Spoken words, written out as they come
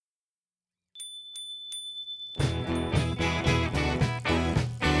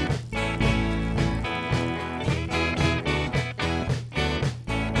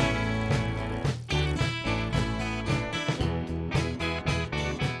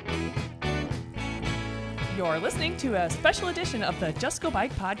You're listening to a special edition of the Just Go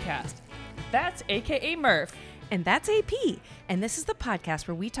Bike podcast. That's AKA Murph. And that's AP. And this is the podcast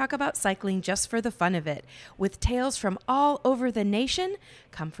where we talk about cycling just for the fun of it. With tales from all over the nation.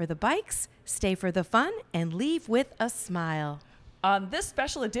 Come for the bikes, stay for the fun, and leave with a smile. On this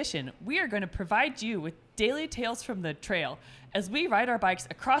special edition, we are going to provide you with daily tales from the trail as we ride our bikes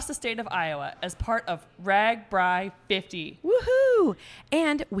across the state of Iowa as part of RAGBRAI 50. Woohoo!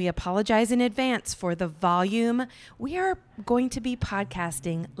 And we apologize in advance for the volume. We are going to be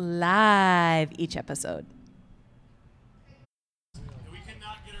podcasting live each episode.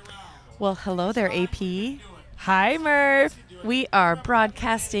 Well, hello there, AP. Hi, Murph. We are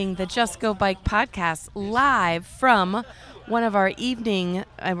broadcasting the Just Go Bike podcast live from one of our evening,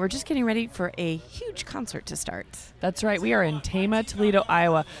 and we're just getting ready for a huge concert to start. That's right. We are in Tama-Toledo,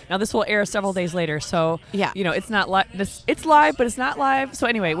 Iowa. Now, this will air several days later, so yeah, it's not it's live, but it's not live. So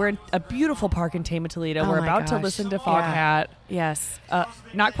anyway, we're in a beautiful park in Tama-Toledo. We're about to listen to Foghat. Yes.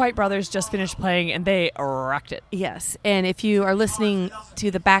 Not Quite Brothers just finished playing, and they rocked it. Yes. And if you are listening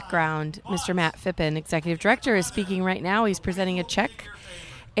to the background, Mr. Matt Phippen, Executive Director, is speaking right now. He's presenting a check.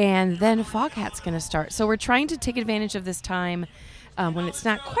 And then Foghat's going to start. So we're trying to take advantage of this time when it's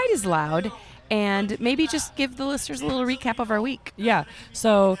not quite as loud and maybe just give the listeners a little recap of our week. Yeah.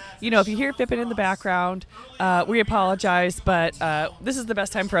 So, if you hear Phippen in the background, we apologize, but this is the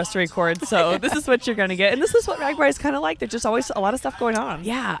best time for us to record. So this is what you're going to get. And this is what RAGBRAI is kind of like. There's just always a lot of stuff going on.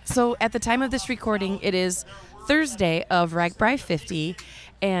 Yeah. So at the time of this recording, it is Thursday of RAGBRAI 50.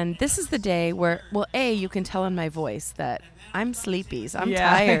 And this is the day where, you can tell in my voice that I'm sleepy, so I'm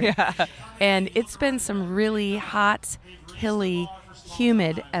tired. Yeah. And it's been some really hot, hilly,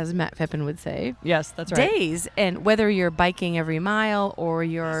 humid, as Matt Phippen would say. Yes, that's right. Days. And whether you're biking every mile or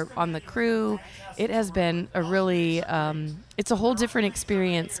you're on the crew, it has been a really, it's a whole different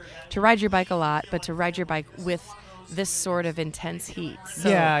experience to ride your bike a lot, but to ride your bike with this sort of intense heat. So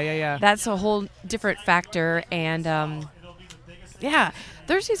yeah. That's a whole different factor. And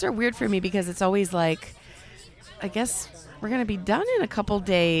Thursdays are weird for me because it's always like, I guess we're going to be done in a couple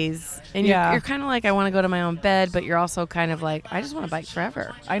days. And you're kind of like, I want to go to my own bed, but you're also kind of like, I just want to bike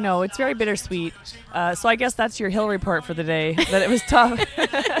forever. I know. It's very bittersweet. So I guess that's your hill report for the day, that it was tough.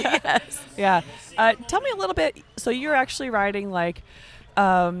 Yes. Yeah. Tell me a little bit. So you're actually riding what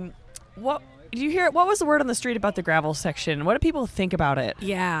was the word on the street about the gravel section? What do people think about it?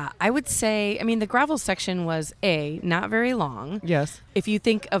 Yeah, I would say, the gravel section was not very long. Yes. If you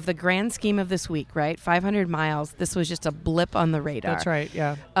think of the grand scheme of this week, right? 500 miles, this was just a blip on the radar. That's right,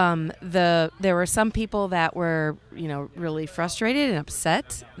 yeah. There were some people that were, really frustrated and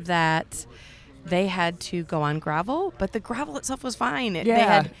upset that they had to go on gravel, but the gravel itself was fine.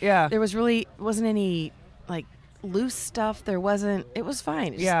 There wasn't any, loose stuff. It was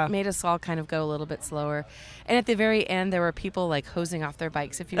fine. It just made us all kind of go a little bit slower. And at the very end, there were people hosing off their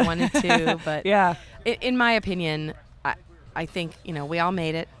bikes if you wanted to. But in my opinion, I think, we all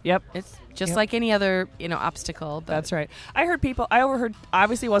made it. Yep. It's just like any other, obstacle. But that's right. I overheard,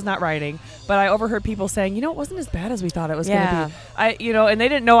 obviously was not riding, but I overheard people saying, it wasn't as bad as we thought it was going to be. And they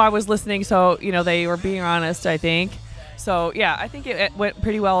didn't know I was listening. So, they were being honest, I think. So, I think it went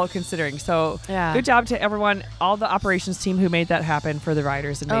pretty well considering. So, good job to everyone, all the operations team who made that happen for the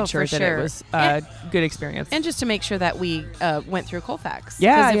riders and made sure that it was a good experience. And just to make sure that we went through Colfax.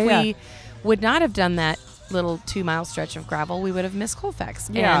 Yeah, because if we would not have done that little 2-mile stretch of gravel, we would have missed Colfax.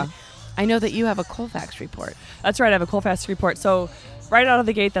 Yeah. And I know that you have a Colfax report. That's right. I have a Colfax report. So, right out of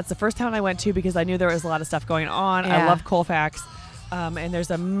the gate, that's the first town I went to because I knew there was a lot of stuff going on. Yeah. I love Colfax. And there's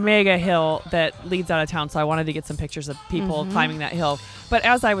a mega hill that leads out of town, so I wanted to get some pictures of people climbing that hill. But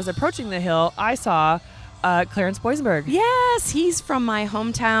as I was approaching the hill, I saw Clarence Boysenberg. Yes, he's from my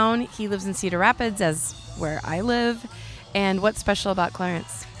hometown. He lives in Cedar Rapids, as where I live. And what's special about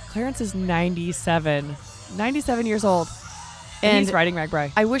Clarence? Clarence is 97 years old, and he's riding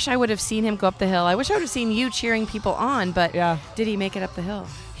RAGBRAI. I wish I would have seen him go up the hill. I wish I would have seen you cheering people on, but did he make it up the hill?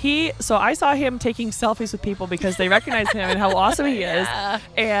 So I saw him taking selfies with people because they recognize him and how awesome he is.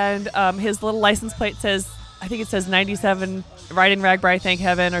 And his little license plate says, I think it says 97 riding RAGBRAI, thank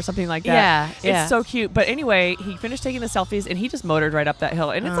heaven, or something like that. It's so cute. But anyway, he finished taking the selfies and he just motored right up that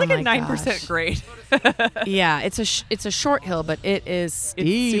hill. And it's a 9% grade. It's a short hill, but it is steep.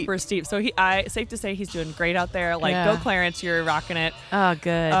 It's super steep. So safe to say he's doing great out there. Go Clarence, you're rocking it. Oh,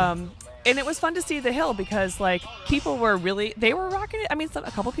 good. And it was fun to see the hill because people were they were rocking it. A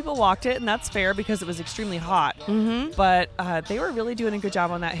couple people walked it, and that's fair because it was extremely hot. Mm-hmm. But they were really doing a good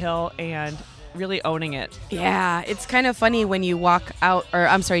job on that hill and really owning it. Yeah, it's kind of funny when you walk out, or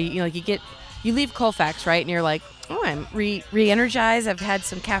I'm sorry, you leave Colfax, right? And you're like, oh, I'm re-energized. I've had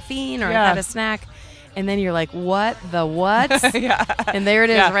some caffeine or I've had a snack. and then you're like, what? Yeah. And there it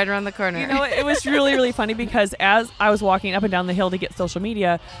is, right around the corner. You know, it was really, really funny because as I was walking up and down the hill to get social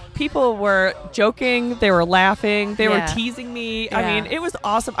media, people were joking, they were laughing, they were teasing me. I mean, it was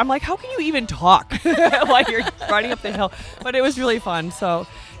awesome. I'm like, how can you even talk while you're riding up the hill? But it was really fun. So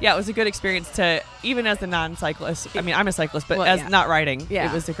yeah, it was a good experience to, even as a non-cyclist. I mean, I'm a cyclist, but as not riding,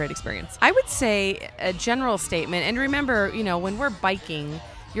 it was a great experience. I would say a general statement, and remember, you know, when we're biking,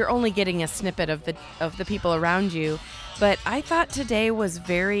 you're only getting a snippet of the people around you. But I thought today was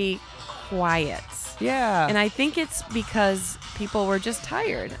very quiet. Yeah. And I think it's because people were just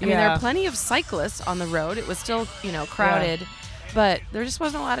tired. I mean, there are plenty of cyclists on the road. It was still, you know, crowded. But there just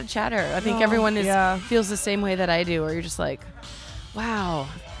wasn't a lot of chatter. I think everyone feels the same way that I do, where you're just like, wow,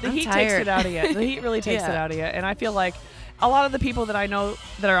 the heat takes it out of you. The heat really takes it out of you. And I feel like a lot of the people that I know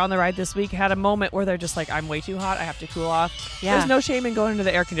that are on the ride this week had a moment where they're just like, I'm way too hot. I have to cool off. Yeah. There's no shame in going into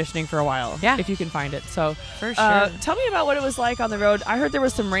the air conditioning for a while if you can find it. So for sure. Tell me about what it was like on the road. I heard there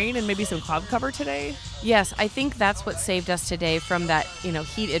was some rain and maybe some cloud cover today. Yes, I think that's what saved us today from that, you know,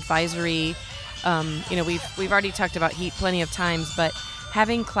 heat advisory. You know, we've already talked about heat plenty of times, but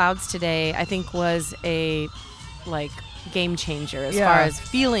having clouds today, I think, was a game changer as far as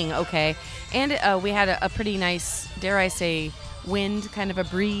feeling okay. And we had a pretty nice, dare I say, wind, kind of a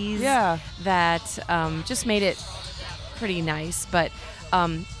breeze that just made it pretty nice. But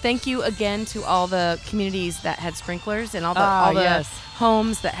thank you again to all the communities that had sprinklers and all the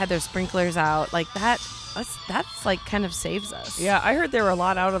homes that had their sprinklers out. Like that's like kind of saves us. Yeah, I heard there were a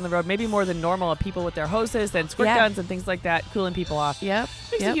lot out on the road, maybe more than normal, of people with their hoses and squirt guns and things like that, cooling people off. Yep.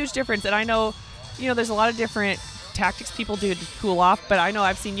 Makes a huge difference. And I know, you know, there's a lot of different tactics people do to cool off, but I know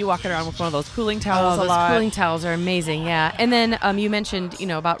I've seen you walking around with one of those cooling towels a lot. Those cooling towels are amazing, yeah. And then you mentioned, you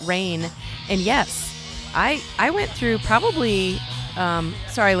know, about rain, and yes, I went through probably,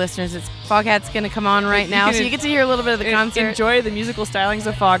 sorry listeners, it's Foghat's going to come on right now, so you get to hear a little bit of the concert. Enjoy the musical stylings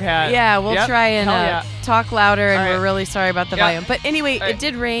of Foghat. Yeah, we'll try and talk louder, and we're really sorry about the volume. But anyway, it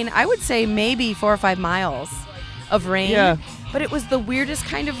did rain. I would say maybe 4 or 5 miles of rain. Yeah. But it was the weirdest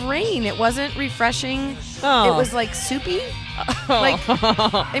kind of rain. It wasn't refreshing. Oh. It was like soupy. Like,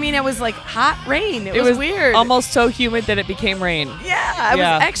 I mean, it was like hot rain. It was weird. Almost so humid that it became rain. Yeah. I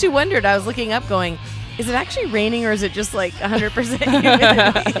actually wondered. I was looking up going, is it actually raining or is it just like 100%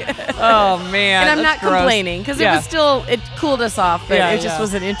 humidity? Oh, man. And I'm not complaining because it was still, it cooled us off, but it just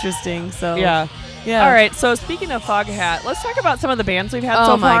wasn't interesting. So yeah. All right. So speaking of Foghat, let's talk about some of the bands we've had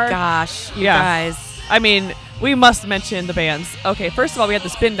so far. Oh, my gosh. You guys. I mean, we must mention the bands. Okay, first of all, we had the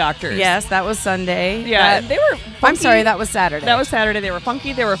Spin Doctors. Yes, that was Sunday. Yeah, they were funky. I'm sorry, that was Saturday. That was Saturday. They were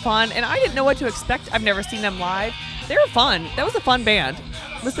funky. They were fun. And I didn't know what to expect. I've never seen them live. They were fun. That was a fun band.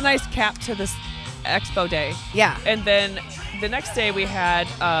 It was a nice cap to this expo day. Yeah. And then the next day we had,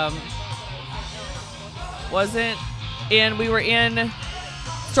 we were in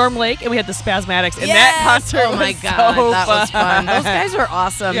Storm Lake, and we had the Spasmatics, and that concert was my God, so that fun. was fun. Those guys are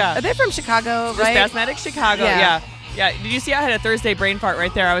awesome. Yeah. Are they from Chicago, right? The Spasmatics, Chicago, yeah. Did you see I had a Thursday brain fart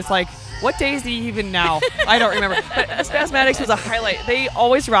right there? I was like, what day is it even now? I don't remember. But the Spasmatics was a highlight. They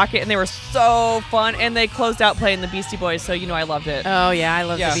always rock it, and they were so fun, and they closed out playing the Beastie Boys, so you know I loved it. Oh, yeah, I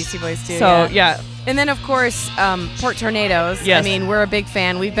love the Beastie Boys, too. So, yeah. And then, of course, Port Tornadoes. Yes. I mean, we're a big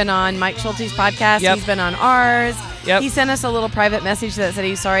fan. We've been on Mike Schulte's podcast. Yep. He's been on ours. Yep. He sent us a little private message that said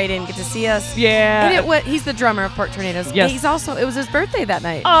he's sorry he didn't get to see us. Yeah. And he's the drummer of Port Tornadoes. Yes. He's also, it was his birthday that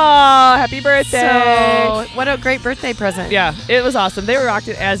night. Oh, happy birthday. So, what a great birthday present. Yeah, it was awesome. They rocked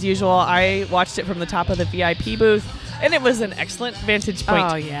it as usual. I watched it from the top of the VIP booth, and it was an excellent vantage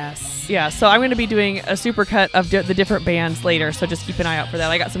point. Oh, yes. Yeah, so I'm going to be doing a supercut of the different bands later, so just keep an eye out for that.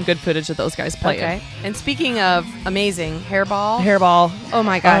 I got some good footage of those guys playing. Okay. And speaking of amazing, Hairball. Oh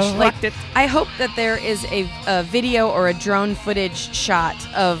my gosh. I hope that there is a video or a drone footage shot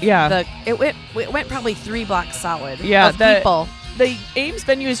of it went probably 3 blocks solid of people. The Ames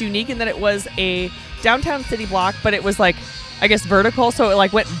venue is unique in that it was a downtown city block, but it was like, I guess, vertical, so it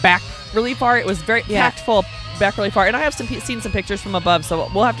like went back really far. It was very packed full back really far, and I have seen some pictures from above, so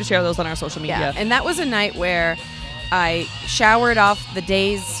we'll have to share those on our social media. Yeah, and that was a night where I showered off the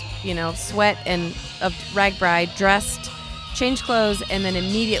day's, sweat and of RAGBRAI, dressed, changed clothes, and then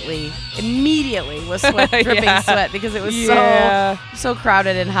immediately was dripping sweat because it was so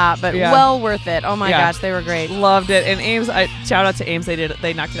crowded and hot, but well worth it. Oh my gosh, they were great. Loved it. And Ames, shout out to Ames,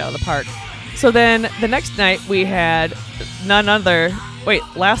 they knocked it out of the park. So then the next night we had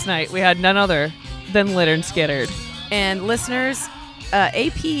last night we had none other than Lynyrd Skynyrd. And listeners,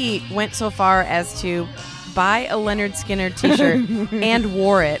 AP went so far as to buy a Lynyrd Skynyrd t-shirt and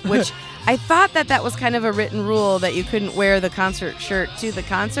wore it, which I thought that was kind of a written rule that you couldn't wear the concert shirt to the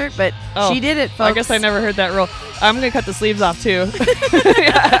concert, but she did it, folks. I guess I never heard that rule. I'm going to cut the sleeves off, too.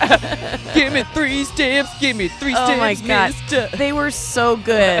 Give me 3 steps. Give me 3 steps. Oh, my God. They were so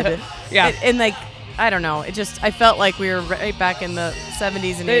good. Yeah. And like, I don't know. I felt like we were right back in the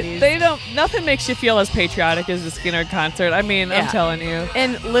 70s and 80s. Nothing makes you feel as patriotic as the Skinner concert. I mean, I'm telling you.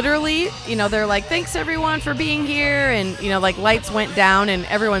 And literally, they're like, thanks everyone for being here. And, like lights went down and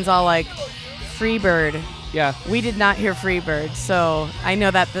everyone's all like, Freebird. Yeah. We did not hear Freebird. So I know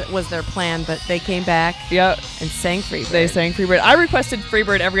that was their plan, but they came back and sang Freebird. They sang Freebird. I requested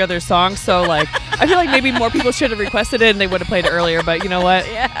Freebird every other song. So like, I feel like maybe more people should have requested it and they would have played it earlier. But you know what?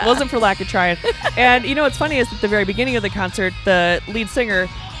 It wasn't for lack of trying. And what's funny is at the very beginning of the concert, the lead singer,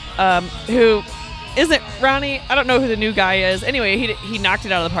 who isn't Ronnie, I don't know who the new guy is. Anyway, he knocked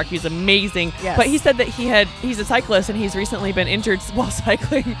it out of the park. He was amazing. Yes. But he said that he's a cyclist and he's recently been injured while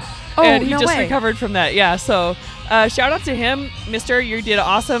cycling. Oh, and he no just way. recovered from that. Yeah. So shout out to him, Mister. You did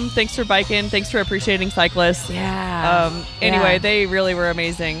awesome. Thanks for biking. Thanks for appreciating cyclists. Yeah. Anyway, they really were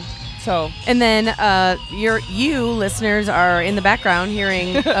amazing. So, and then you listeners are in the background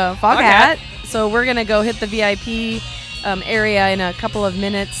hearing Foghat. So we're gonna go hit the VIP area in a couple of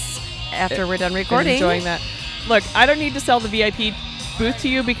minutes after we're done recording. Enjoying that. Look, I don't need to sell the VIP booth to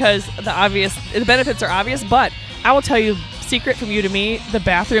you because the benefits are obvious. But I will tell you, secret from you to me, the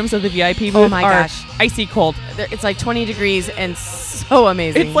bathrooms of the VIP booth are icy cold. It's like 20 degrees and so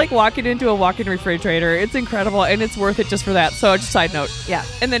amazing. It's like walking into a walk-in refrigerator. It's incredible, and it's worth it just for that. So just a side note. Yeah.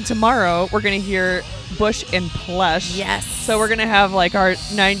 And then tomorrow, we're going to hear Bush and Plush. Yes. So we're going to have like our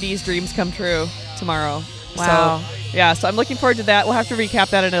 90s dreams come true tomorrow. Wow. So I'm looking forward to that. We'll have to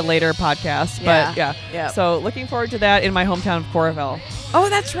recap that in a later podcast. But yeah. So looking forward to that in my hometown of Coralville. Oh,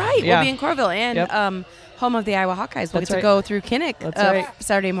 that's right. Yeah. We'll be in Coralville and home of the Iowa Hawkeyes. We'll get to go through Kinnick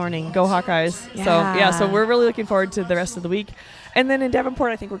Saturday morning. Go Hawkeyes. Yeah. So we're really looking forward to the rest of the week. And then in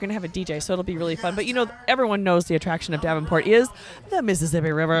Davenport, I think we're going to have a DJ, so it'll be really fun. But, everyone knows the attraction of Davenport is the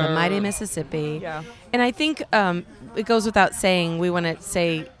Mississippi River. The mighty Mississippi. Yeah. And I think it goes without saying, we want to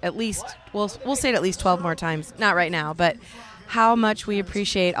say at least, we'll say it at least 12 more times. Not right now, but how much we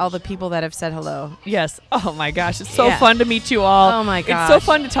appreciate all the people that have said hello. Yes. Oh, my gosh. It's so fun to meet you all. Oh, my gosh. It's so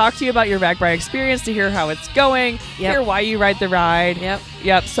fun to talk to you about your RAGBRAI experience, to hear how it's going, hear why you ride the ride.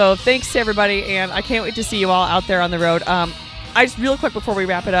 Yep. So thanks to everybody, and I can't wait to see you all out there on the road. I just real quick before we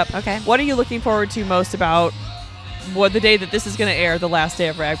wrap it up. Okay. What are you looking forward to most about the day that this is going to air, the last day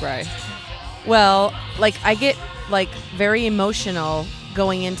of RAGBRAI? Well, I get very emotional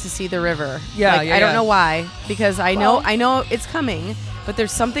going in to see the river. I don't know why, because I know it's coming, but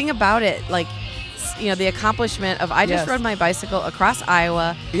there's something about it, the accomplishment of I just rode my bicycle across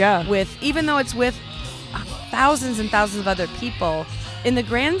Iowa. Yeah. Even though it's with thousands and thousands of other people, in the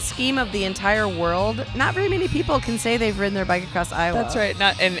grand scheme of the entire world, not very many people can say they've ridden their bike across Iowa. That's right.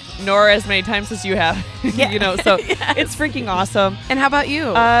 Nor as many times as you have. So it's freaking awesome. And how about you?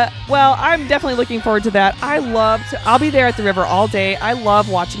 Well, I'm definitely looking forward to that. I'll be there at the river all day. I love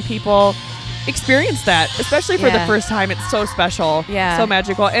watching people experience that, especially for the first time. It's so special. Yeah. So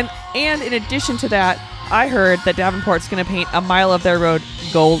magical. And in addition to that, I heard that Davenport's going to paint a mile of their road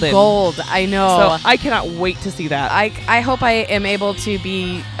golden. Gold, I know. So I cannot wait to see that. I hope I am able to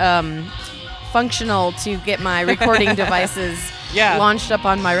be functional to get my recording devices launched up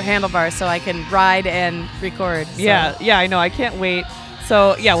on my handlebars so I can ride and record. So. Yeah, I know. I can't wait.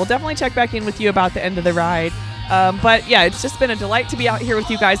 So, we'll definitely check back in with you about the end of the ride. But it's just been a delight to be out here with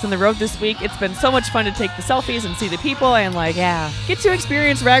you guys on the road this week. It's been so much fun to take the selfies and see the people and get to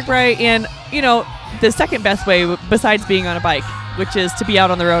experience RAGBRAI in, the second best way besides being on a bike, which is to be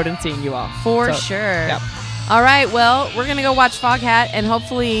out on the road and seeing you all. For sure. Yep. All right. Well, we're going to go watch Foghat, and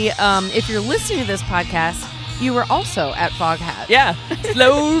hopefully if you're listening to this podcast, you were also at Foghat. Yeah.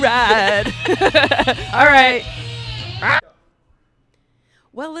 Slow ride. All right.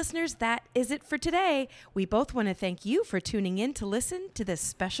 Well, listeners, that is it for today. We both want to thank you for tuning in to listen to this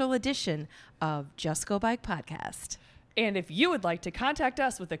special edition of Just Go Bike Podcast. And if you would like to contact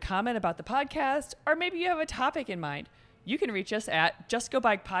us with a comment about the podcast, or maybe you have a topic in mind, you can reach us at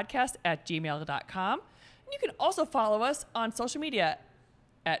justgobikepodcast@gmail.com. And you can also follow us on social media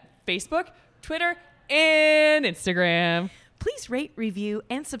at Facebook, Twitter, and Instagram. Please rate, review,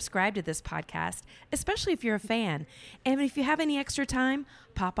 and subscribe to this podcast, especially if you're a fan. And if you have any extra time,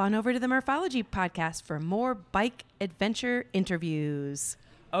 pop on over to the Murphology podcast for more bike adventure interviews.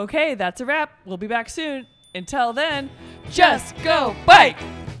 Okay, that's a wrap. We'll be back soon. Until then, just go bike!